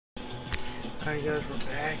Alright guys, we're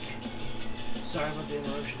back. Sorry about the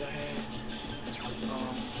interruption I had.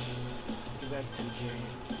 Let's get back to the game.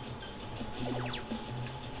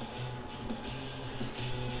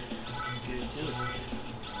 Let's get into it.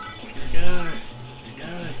 You're done. You're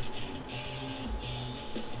done.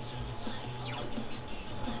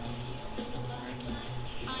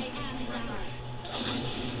 I am done.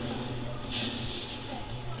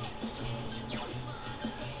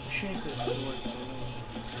 Change this sword.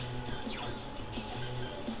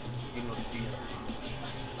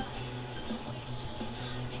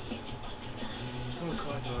 Someone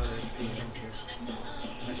cost me a lot of XP, I don't care.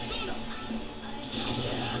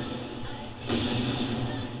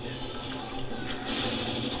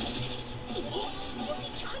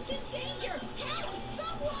 Yuki-chan's in danger! Help!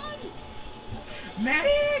 Someone!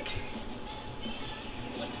 Medic!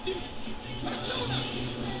 Let's do this! Persona!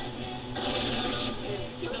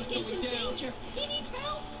 Yosuke's in danger! He needs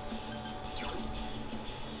help!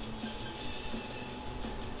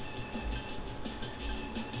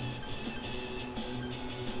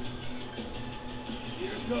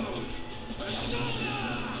 Goes.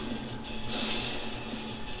 Persona!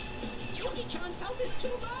 Yuki-chan's health is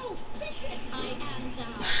too low! Fix it! I am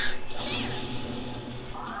thou.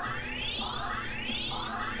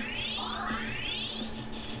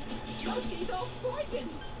 Yosuke's all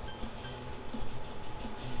poisoned!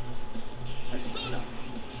 Persona!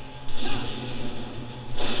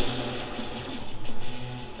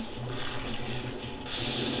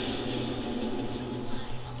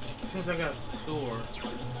 Since I got Thor,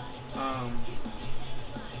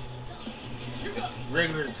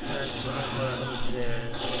 regular attacks, other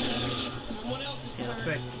jazz, Someone else's can't turn.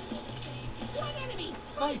 affect me. One enemy!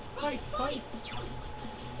 Fight! Fight! Fight!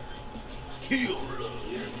 Kill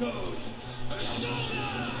Here goes.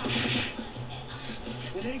 Persona!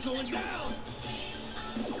 It ain't going down.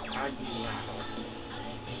 Are you loud?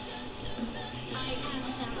 I am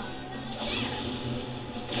thou.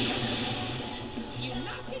 You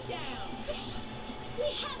knocked it down! We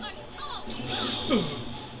have an ult!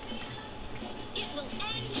 It will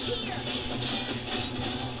end here!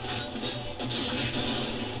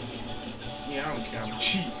 Yeah, I don't care. I'm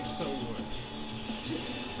cheating. So what?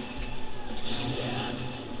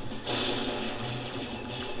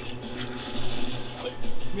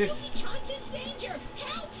 Miss. Yuki-chan's in danger!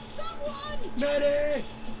 Help! Someone! Medic!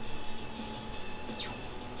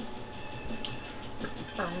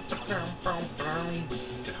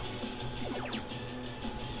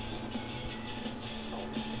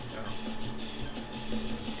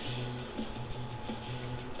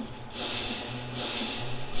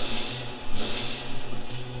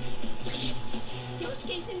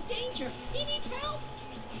 Yosuke's in danger! He needs help!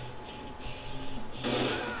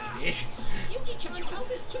 Yuki-chan's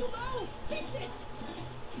health is too low! Fix it!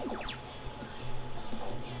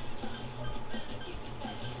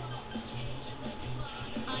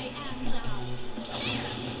 I am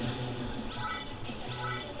thou.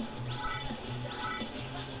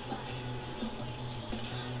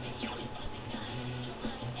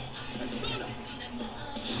 Persona!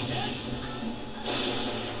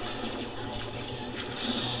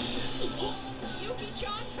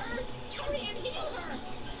 Yuki-chan's hurt! Hurry and heal her!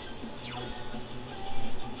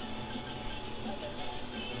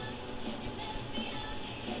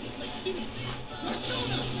 Let's do this.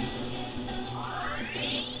 Persona!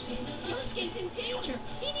 Yosuke's in danger!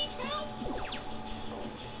 He needs help!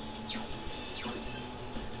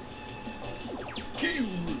 Kill!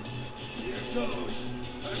 Here goes.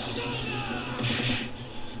 Persona!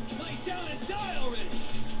 Lay down and die already.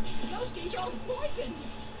 Yosuke's all poisoned!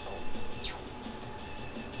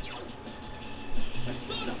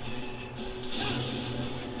 Persona!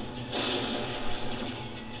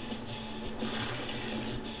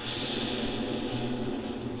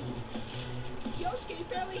 Yosuke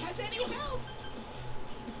barely has any health!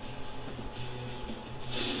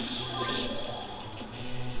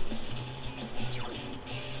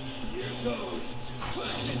 Here goes.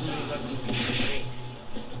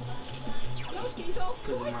 Yosuke's all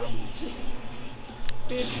Cause of my poisoned!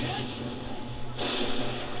 big head.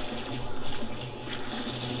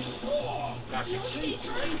 Oh, Yoshi's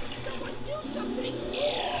hurt! Someone do something!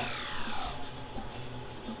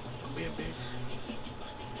 Be a big.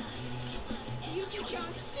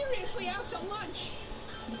 Yuki-chan's seriously out to lunch!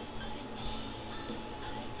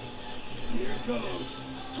 here goes.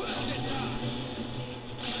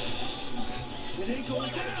 It ain't going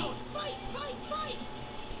down. Fight! Fight! Fight!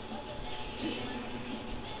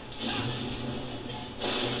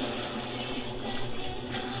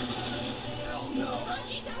 Hell no.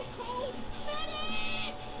 Hachi's out cold!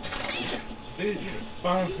 Medic! See?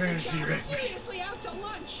 Final These Fantasy guys are reference. seriously out to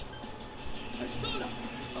lunch. Persona.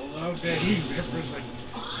 I love that he referenced like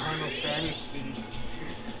Final Fantasy.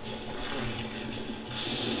 That's funny.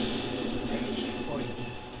 And it's funny.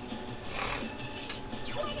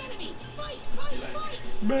 One enemy. Fight, Be fight, like, fight.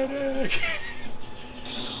 medic!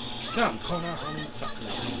 Come, Kona, homie,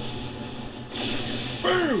 sucker.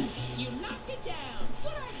 Boom! You knocked it down.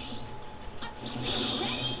 What are these?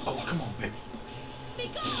 Ready? Oh, come on, baby. Be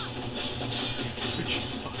gone. Bitch.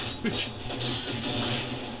 Oh, bitch.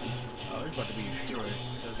 Oh, it's about to be destroyed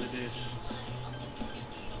because it is.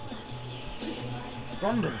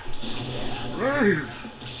 Thunder. Rave.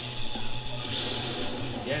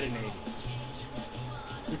 Detonated.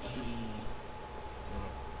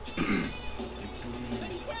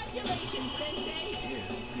 Congratulations, Sensei. Yeah,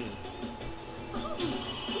 it's good. Oh,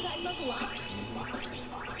 did I level up?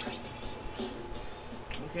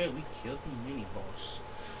 Okay, we killed the mini boss.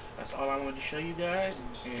 That's all I wanted to show you guys.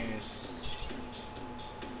 And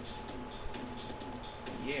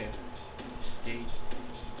yeah, stay.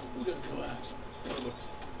 We're gonna collapse. Where the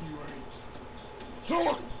f you right?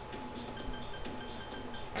 So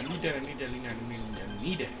I need that. I need that. I need that. I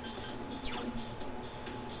need that.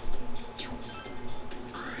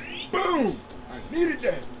 Boom! I needed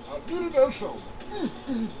that. I needed that so.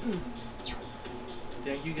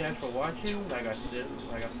 Thank you guys for watching. Like I said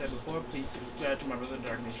before, please subscribe to my brother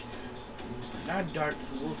Darkness. Not Dark.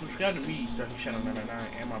 Well, subscribe to me, Darky Shadow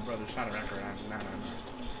 999, and my brother Shadow Racker 999.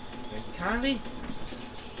 Thank you kindly.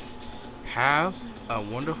 Have a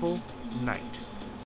wonderful night.